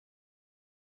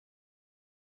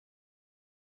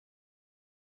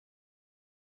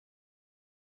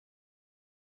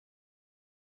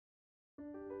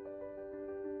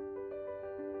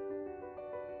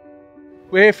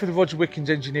We're here for the Roger Wickens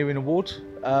Engineering Award.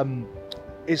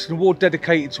 It's an award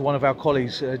dedicated to one of our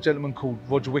colleagues, a gentleman called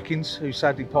Roger Wickens, who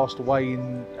sadly passed away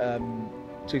in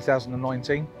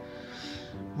 2019.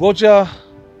 Roger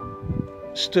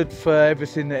stood for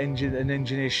everything that an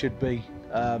engineer should be.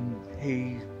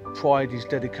 He pride, his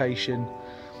dedication,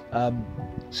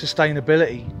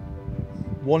 sustainability,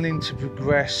 wanting to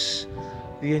progress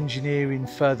the engineering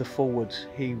further forward.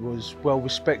 He was well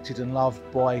respected and loved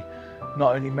by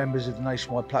not only members of the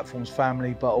Nationwide Platforms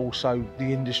family, but also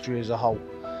the industry as a whole.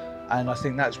 And I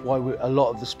think that's why a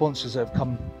lot of the sponsors that have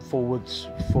come forwards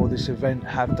for this event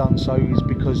have done so, is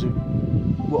because of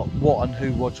what and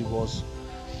who Roger was.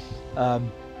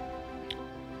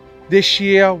 This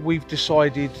year we've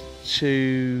decided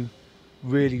to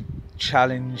really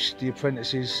challenge the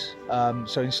apprentices.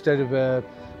 So instead of a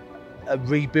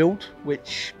rebuild,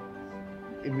 which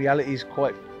in reality is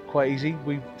quite easy,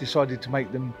 we've decided to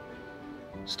make them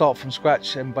start from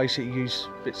scratch and basically use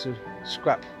bits of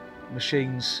scrap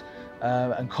machines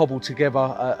and cobble together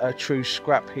a true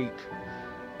scrap heap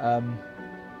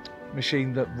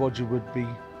machine that Roger would be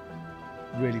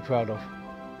really proud of.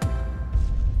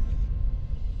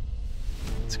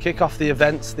 To kick off the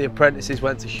events, the apprentices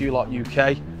went to Hulot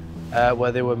UK,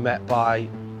 where they were met by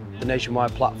the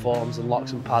Nationwide Platforms and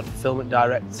Locks and Pad Fulfilment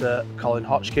Director Colin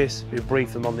Hotchkiss, who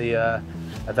briefed them on the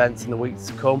events in the weeks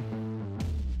to come.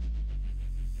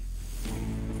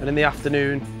 And in the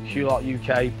afternoon, Hulot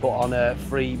UK put on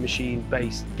free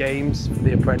machine-based games for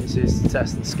the apprentices to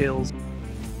test their skills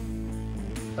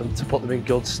and to put them in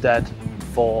good stead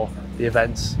for the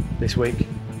events this week.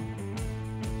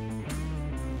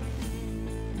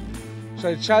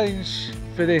 So the challenge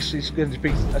for this is going to be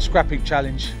a scrap heap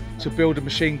challenge, to build a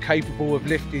machine capable of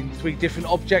lifting 3 different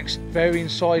objects, varying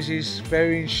sizes,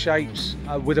 varying shapes,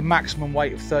 with a maximum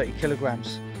weight of 30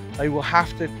 kilograms. They will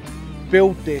have to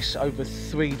build this over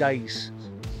 3 days.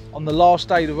 On the last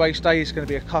day, the race day, is going to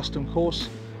be a custom course,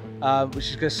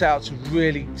 which is going to set out to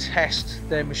really test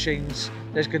their machines.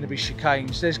 There's going to be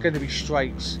chicanes, there's going to be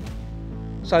straights.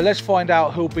 So let's find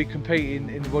out who'll be competing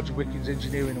in the Roger Wickens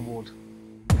Engineering Award.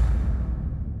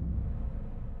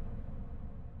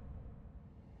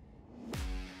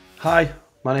 Hi,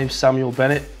 my name's Samuel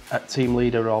Bennett, team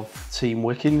leader of Team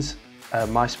Wickens.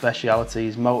 My speciality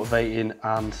is motivating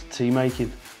and team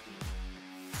making.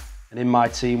 And in my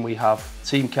team we have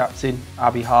team captain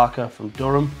Abby Harker from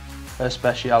Durham. Her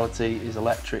speciality is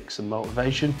electrics and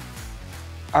motivation.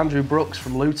 Andrew Brooks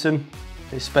from Luton.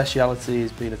 His speciality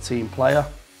is being a team player.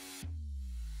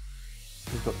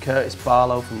 We've got Curtis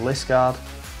Barlow from Liscard.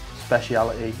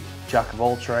 Speciality jack of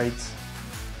all trades.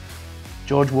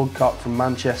 George Woodcock from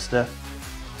Manchester.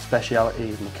 Speciality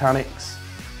is mechanics.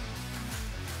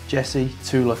 Jesse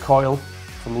Tula Coyle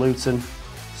from Luton.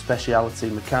 Speciality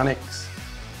mechanics.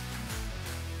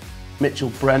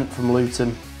 Mitchell Brent from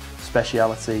Luton,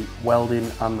 speciality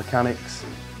welding and mechanics.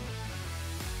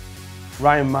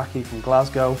 Ryan Mackey from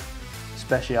Glasgow,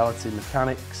 speciality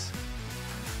mechanics.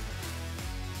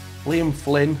 Liam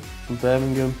Flynn from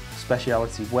Birmingham,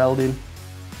 speciality welding.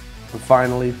 And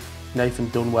finally, Nathan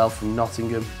Dunwell from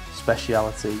Nottingham,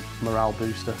 speciality morale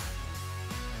booster.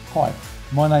 Hi,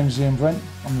 my name is Ian Brent.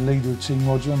 I'm the leader of Team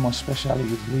Roger and my speciality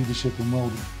is leadership and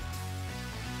welding.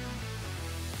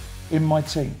 In my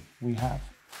team, we have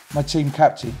my team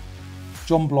captain,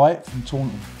 John Blight from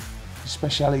Taunton. His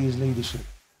speciality is leadership.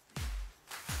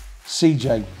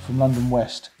 CJ from London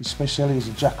West. His speciality is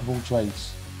a jack of all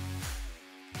trades.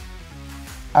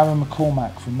 Aaron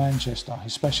McCormack from Manchester.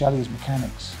 His speciality is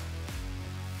mechanics.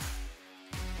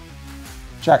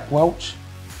 Jack Welch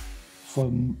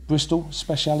from Bristol.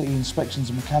 Speciality inspections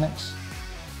and mechanics.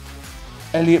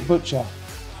 Elliot Butcher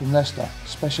from Leicester.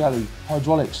 Speciality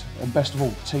hydraulics and best of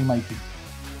all, team making.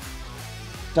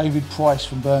 David Price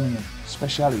from Birmingham,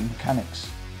 speciality mechanics.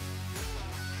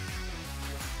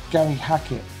 Gary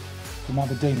Hackett from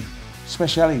Aberdeen,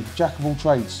 speciality jack of all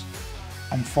trades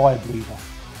and fire breather.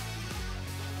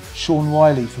 Sean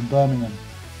Riley from Birmingham,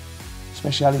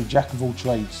 speciality jack of all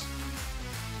trades.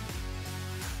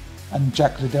 And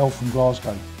Jack Liddell from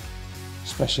Glasgow,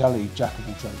 speciality jack of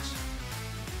all trades.